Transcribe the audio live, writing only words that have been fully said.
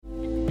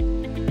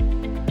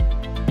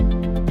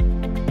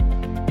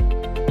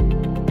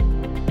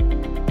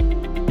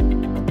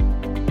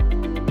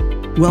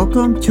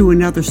Welcome to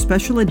another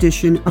special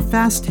edition of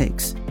Fast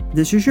Takes.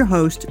 This is your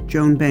host,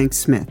 Joan Banks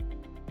Smith.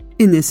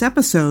 In this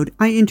episode,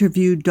 I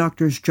interviewed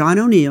Drs. John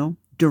O'Neill,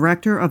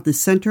 Director of the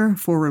Center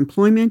for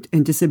Employment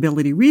and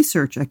Disability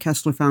Research at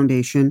Kessler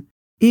Foundation,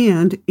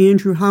 and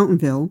Andrew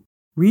Houghtonville,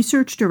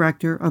 Research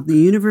Director of the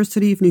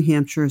University of New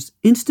Hampshire's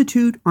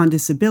Institute on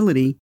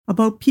Disability,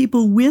 about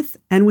people with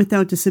and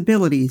without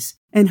disabilities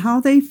and how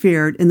they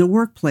fared in the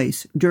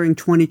workplace during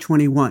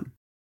 2021.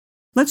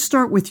 Let's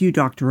start with you,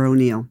 Dr.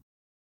 O'Neill.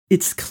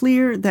 It's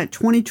clear that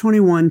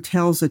 2021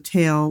 tells a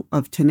tale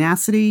of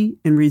tenacity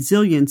and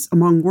resilience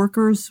among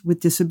workers with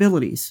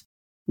disabilities.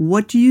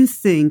 What do you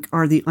think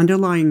are the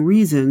underlying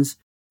reasons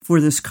for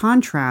this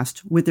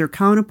contrast with their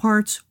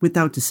counterparts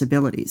without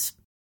disabilities?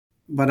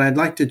 But I'd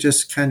like to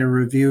just kind of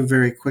review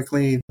very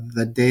quickly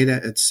the data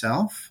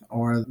itself,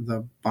 or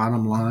the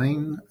bottom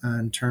line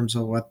in terms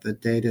of what the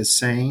data is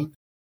saying.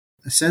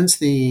 Since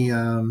the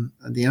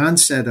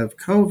onset of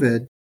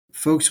COVID,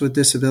 folks with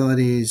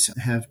disabilities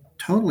have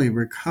totally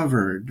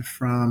recovered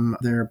from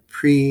their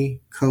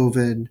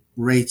pre-COVID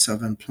rates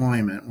of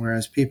employment,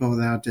 whereas people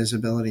without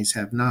disabilities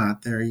have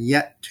not. They're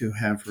yet to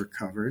have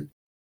recovered.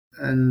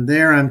 And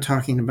there I'm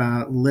talking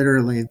about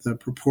literally the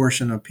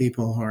proportion of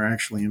people who are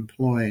actually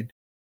employed.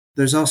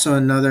 There's also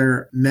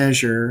another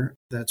measure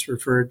that's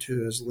referred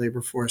to as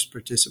labor force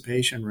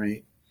participation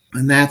rate,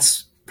 and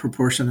that's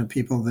proportion of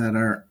people that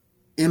are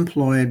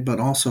employed but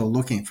also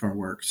looking for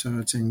work. So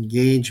it's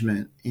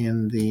engagement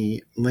in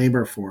the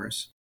labor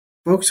force.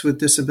 Folks with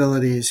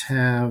disabilities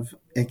have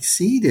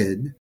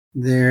exceeded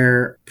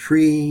their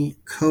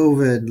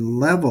pre-COVID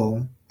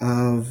level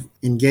of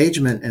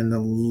engagement in the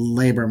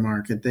labor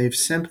market. They've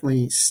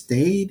simply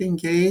stayed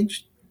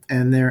engaged,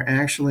 and they're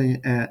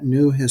actually at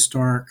new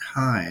historic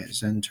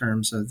highs in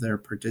terms of their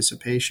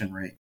participation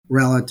rate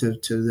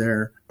relative to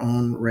their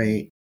own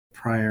rate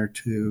prior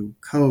to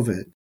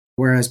COVID.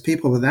 Whereas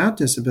people without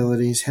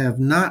disabilities have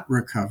not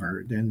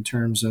recovered in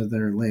terms of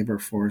their labor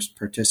force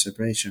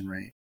participation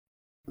rate.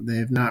 They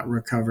have not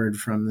recovered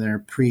from their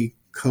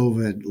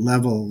pre-COVID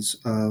levels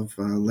of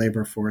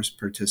labor force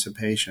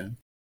participation.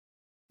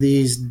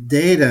 These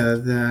data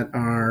that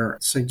are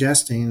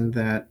suggesting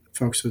that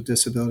folks with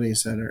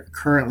disabilities that are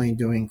currently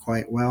doing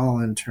quite well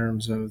in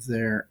terms of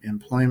their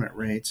employment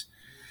rates,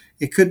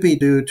 it could be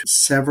due to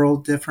several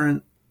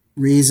different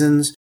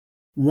reasons.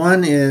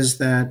 One is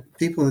that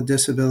people with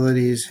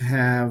disabilities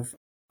have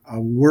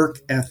a work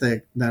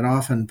ethic that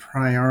often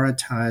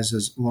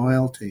prioritizes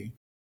loyalty.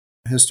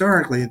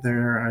 Historically,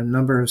 there are a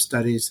number of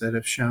studies that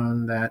have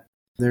shown that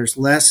there's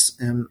less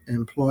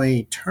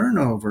employee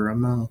turnover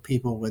among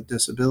people with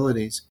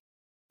disabilities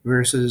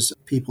versus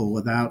people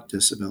without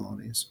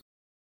disabilities.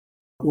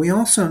 We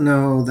also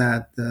know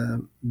that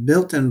the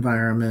built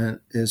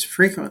environment is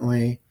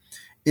frequently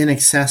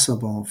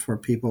inaccessible for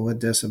people with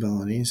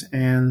disabilities,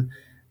 and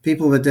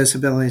people with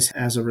disabilities,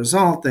 as a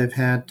result, they've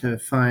had to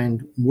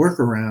find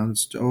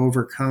workarounds to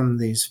overcome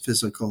these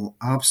physical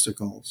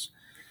obstacles.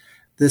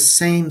 This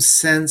same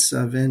sense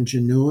of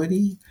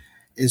ingenuity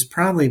is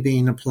probably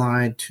being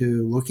applied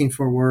to looking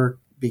for work,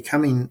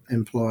 becoming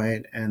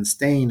employed, and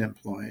staying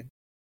employed.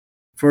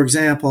 For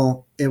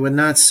example, it would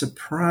not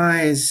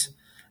surprise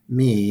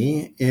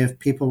me if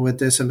people with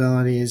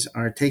disabilities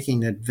are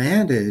taking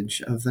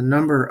advantage of the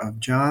number of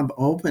job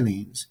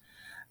openings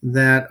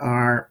that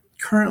are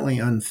currently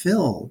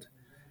unfilled,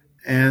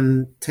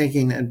 and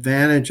taking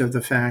advantage of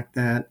the fact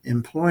that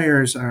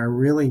employers are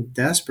really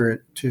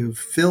desperate to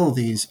fill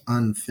these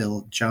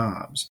unfilled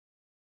jobs.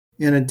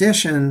 In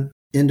addition,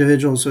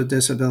 individuals with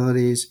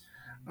disabilities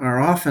are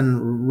often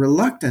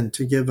reluctant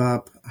to give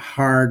up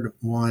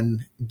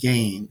hard-won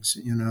gains.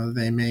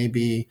 They may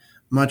be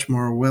much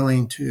more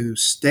willing to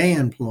stay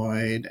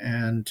employed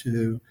and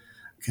to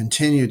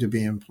continue to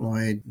be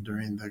employed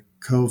during the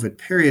COVID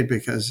period,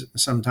 because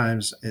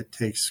sometimes it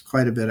takes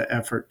quite a bit of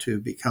effort to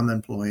become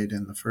employed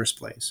in the first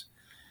place.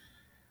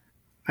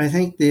 I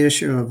think the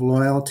issue of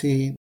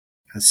loyalty,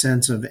 a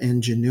sense of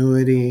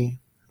ingenuity,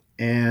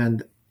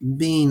 and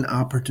being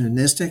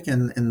opportunistic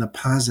in the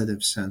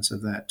positive sense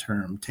of that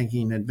term,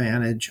 taking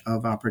advantage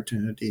of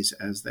opportunities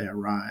as they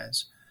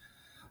arise.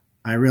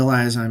 I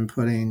realize I'm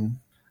putting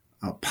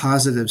a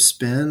positive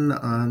spin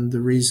on the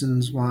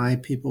reasons why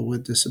people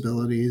with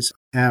disabilities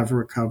have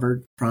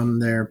recovered from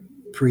their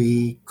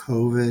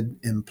pre-COVID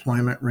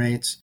employment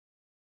rates.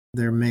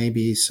 There may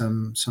be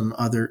some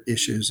other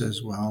issues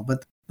as well,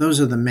 but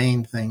those are the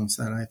main things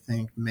that I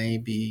think may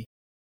be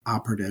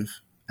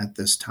operative at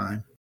this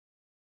time.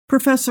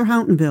 Professor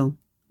Houghtonville,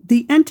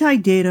 the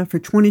NTI data for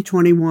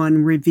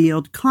 2021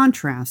 revealed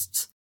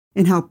contrasts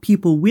in how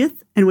people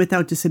with and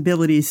without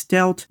disabilities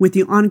dealt with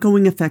the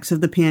ongoing effects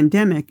of the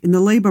pandemic in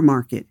the labor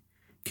market.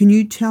 Can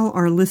you tell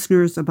our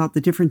listeners about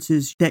the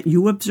differences that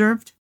you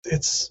observed?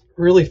 It's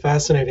really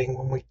fascinating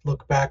when we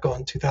look back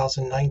on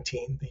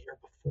 2019, the year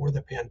before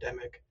the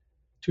pandemic,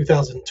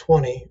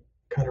 2020,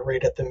 kind of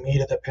right at the meat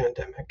of the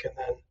pandemic, and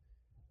then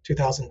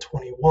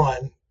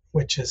 2021,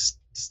 which is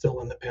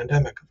still in the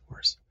pandemic, of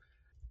course.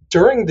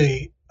 During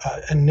the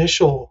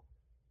initial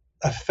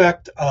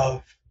effect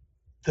of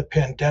the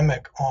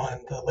pandemic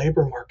on the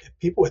labor market,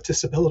 people with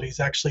disabilities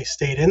actually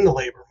stayed in the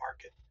labor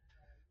market.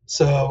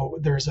 So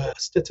there's a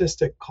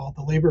statistic called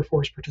the labor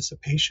force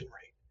participation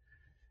rate.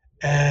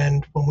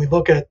 And when we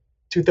look at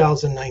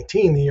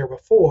 2019, the year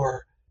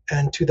before,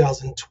 and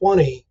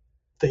 2020,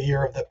 the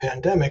year of the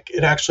pandemic,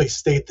 it actually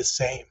stayed the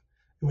same.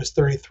 It was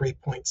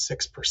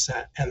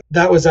 33.6%. And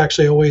that was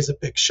actually always a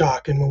big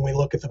shock. And when we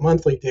look at the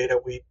monthly data,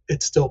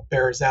 it still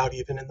bears out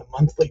even in the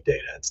monthly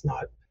data. It's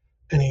not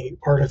any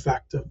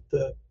artifact of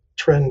the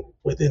trend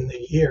within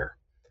the year.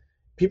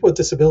 People with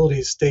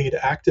disabilities stayed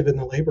active in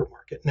the labor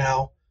market.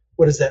 Now,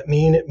 what does that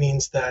mean? It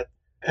means that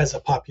as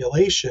a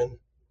population,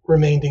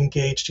 remained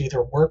engaged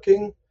either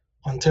working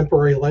on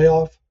temporary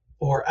layoff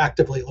or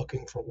actively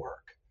looking for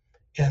work.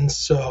 And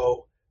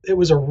so it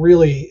was a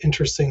really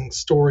interesting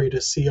story to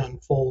see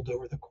unfold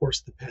over the course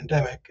of the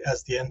pandemic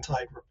as the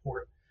NTIDE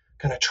report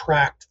kind of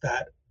tracked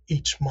that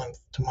each month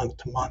to month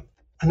to month.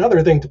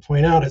 Another thing to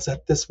point out is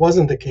that this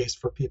wasn't the case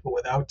for people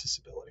without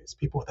disabilities.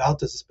 People without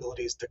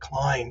disabilities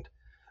declined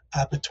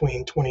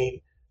between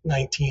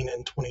 2019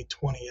 and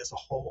 2020 as a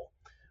whole.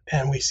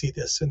 And we see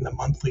this in the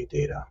monthly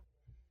data.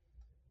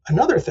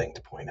 Another thing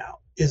to point out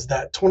is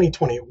that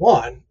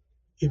 2021,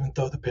 even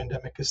though the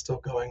pandemic is still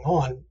going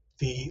on,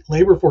 the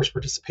labor force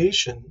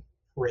participation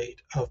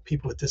rate of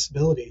people with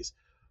disabilities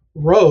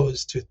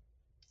rose to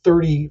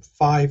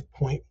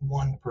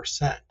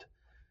 35.1%.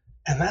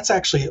 And that's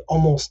actually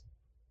almost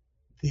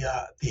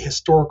the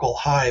historical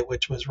high,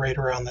 which was right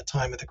around the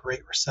time of the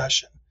Great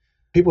Recession.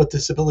 People with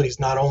disabilities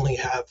not only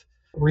have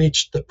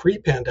reached the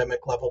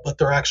pre-pandemic level, but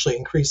they're actually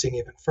increasing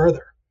even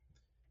further.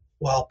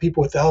 While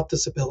people without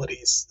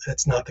disabilities,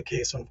 it's not the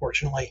case,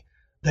 unfortunately.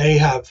 They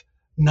have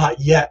not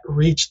yet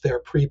reached their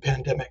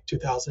pre-pandemic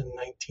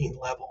 2019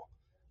 level.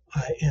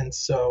 And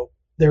so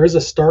there is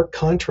a stark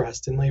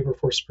contrast in labor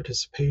force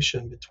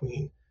participation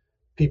between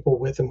people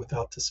with and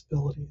without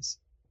disabilities.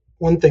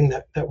 One thing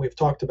that we've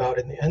talked about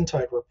in the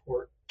NTIDE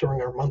report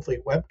during our monthly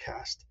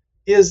webcast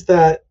is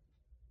that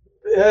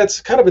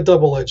it's kind of a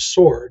double-edged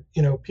sword.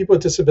 You know, people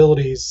with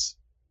disabilities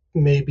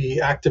may be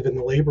active in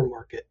the labor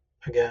market,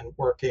 again,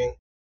 working,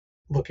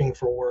 looking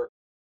for work,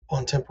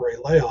 on temporary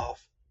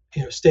layoff,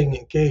 staying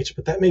engaged,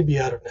 but that may be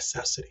out of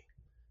necessity.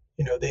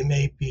 They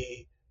may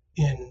be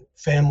in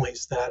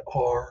families that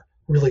are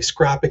really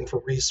scrapping for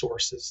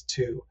resources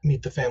to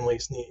meet the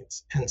family's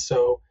needs. And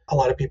so a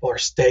lot of people are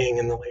staying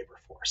in the labor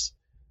force.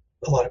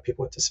 A lot of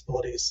people with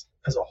disabilities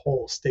as a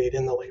whole stayed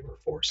in the labor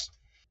force.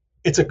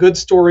 It's a good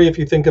story if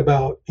you think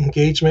about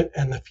engagement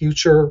and the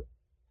future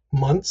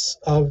months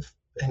of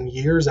and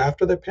years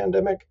after the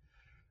pandemic.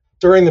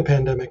 During the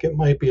pandemic, it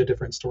might be a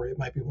different story. It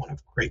might be one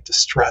of great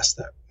distress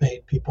that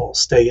made people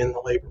stay in the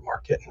labor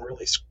market and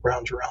really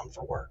scrounge around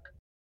for work.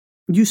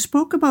 You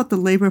spoke about the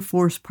labor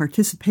force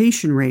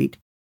participation rate,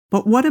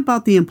 but what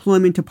about the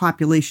employment to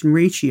population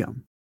ratio?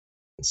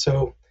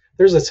 So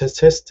there's a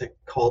statistic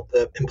called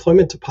the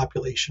employment to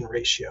population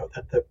ratio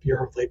that the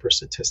Bureau of Labor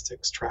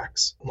Statistics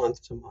tracks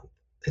month to month.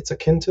 It's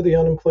akin to the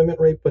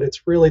unemployment rate, but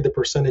it's really the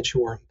percentage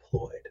who are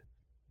employed.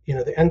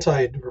 The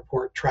NTIDE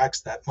report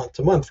tracks that month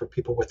to month for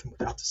people with and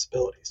without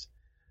disabilities.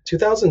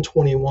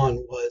 2021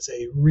 was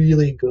a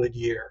really good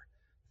year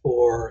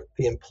for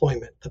the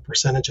employment, the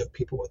percentage of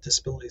people with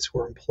disabilities who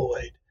are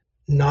employed.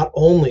 Not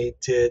only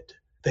did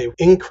they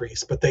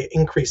increase, but they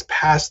increased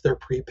past their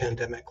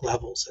pre-pandemic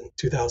levels in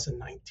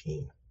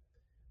 2019.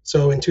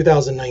 So in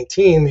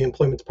 2019, the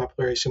employment to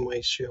population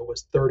ratio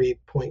was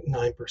 30.9%.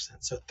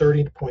 So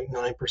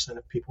 30.9%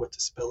 of people with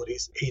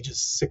disabilities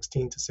ages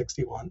 16 to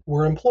 61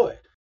 were employed.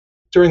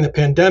 During the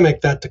pandemic,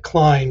 that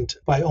declined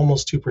by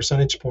almost 2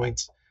 percentage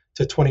points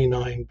to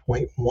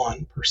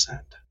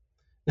 29.1%.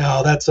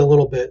 Now, that's a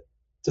little bit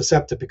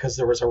deceptive because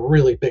there was a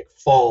really big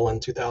fall in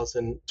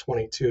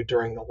 2022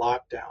 during the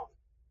lockdown.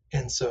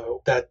 And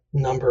so that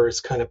number is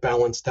kind of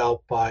balanced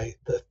out by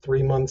the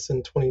 3 months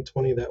in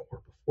 2020 that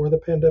were before the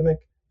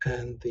pandemic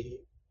and the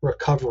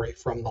recovery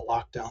from the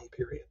lockdown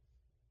period.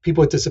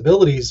 People with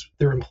disabilities,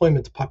 their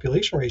employment to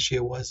population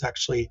ratio was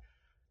actually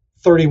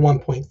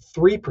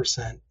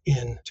 31.3%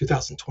 in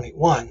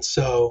 2021.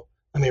 So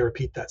let me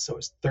repeat that. So it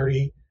was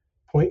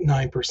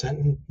 30.9%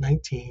 in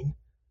 19.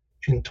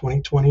 In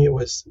 2020, it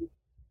was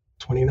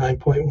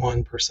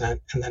 29.1%.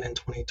 And then in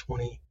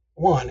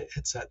 2021,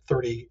 it's at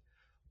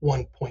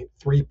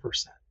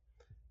 31.3%.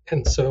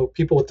 And so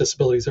people with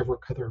disabilities have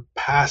recovered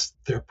past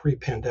their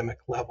pre-pandemic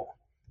level.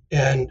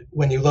 And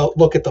when you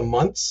look at the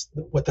months,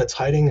 what that's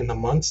hiding in the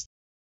months,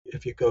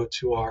 if you go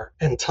to our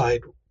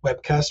NTIDE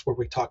webcast where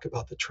we talk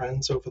about the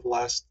trends over the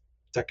last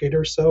decade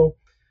or so,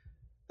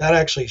 that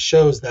actually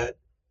shows that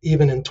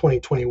even in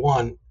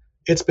 2021,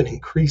 it's been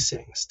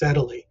increasing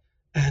steadily.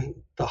 And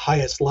the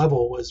highest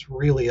level was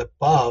really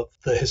above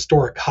the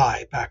historic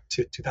high back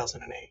to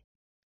 2008.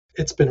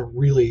 It's been a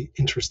really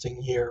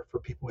interesting year for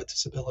people with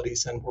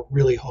disabilities, and we're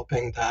really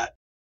hoping that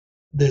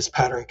this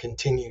pattern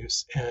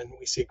continues and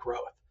we see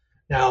growth.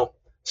 Now,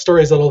 the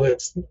story is a little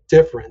bit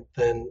different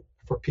than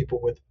for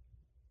people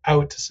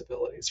without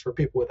disabilities. For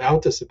people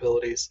without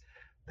disabilities,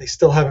 they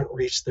still haven't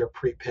reached their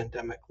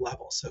pre-pandemic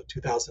level. So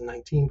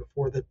 2019,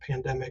 before the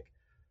pandemic,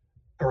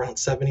 around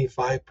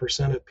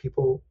 75% of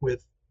people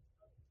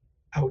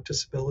without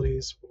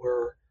disabilities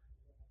were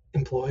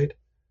employed.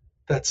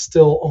 That's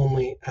still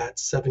only at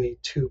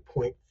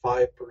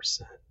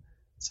 72.5%.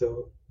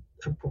 So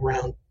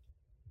around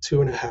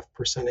 2.5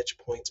 percentage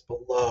points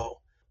below.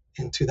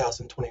 In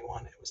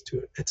 2021,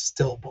 it's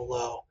still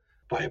below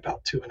by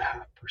about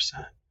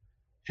 2.5%.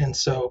 And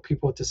so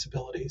people with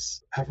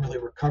disabilities have really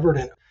recovered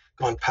and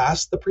gone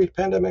past the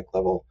pre-pandemic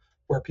level,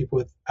 where people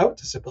without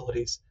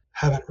disabilities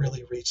haven't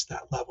really reached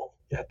that level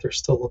yet. There's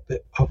still a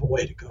bit of a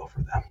way to go for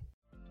them.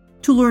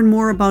 To learn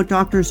more about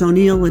Drs.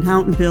 O'Neill and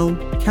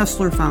Houghtonville,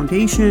 Kessler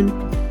Foundation,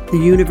 the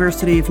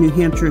University of New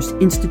Hampshire's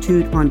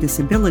Institute on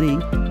Disability,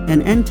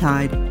 and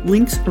NTIDE,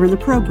 links are in the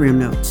program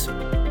notes.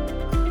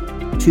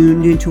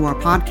 Tuned into our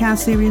podcast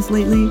series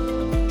lately?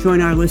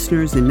 Join our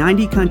listeners in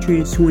 90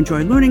 countries who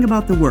enjoy learning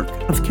about the work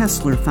of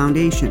Kessler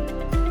Foundation.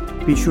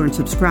 Be sure and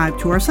subscribe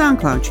to our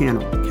SoundCloud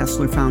channel,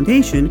 Kessler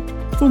Foundation,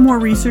 for more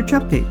research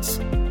updates.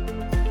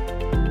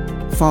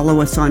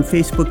 Follow us on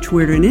Facebook,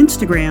 Twitter, and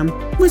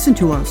Instagram. Listen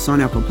to us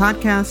on Apple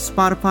Podcasts,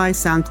 Spotify,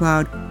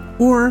 SoundCloud,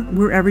 or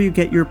wherever you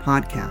get your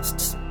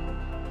podcasts.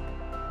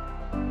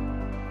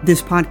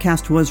 This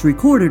podcast was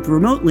recorded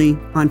remotely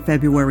on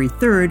February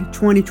 3rd,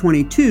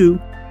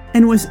 2022,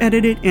 and was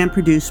edited and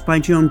produced by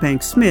Joan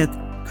Banks Smith,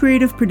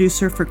 creative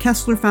producer for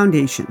Kessler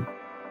Foundation.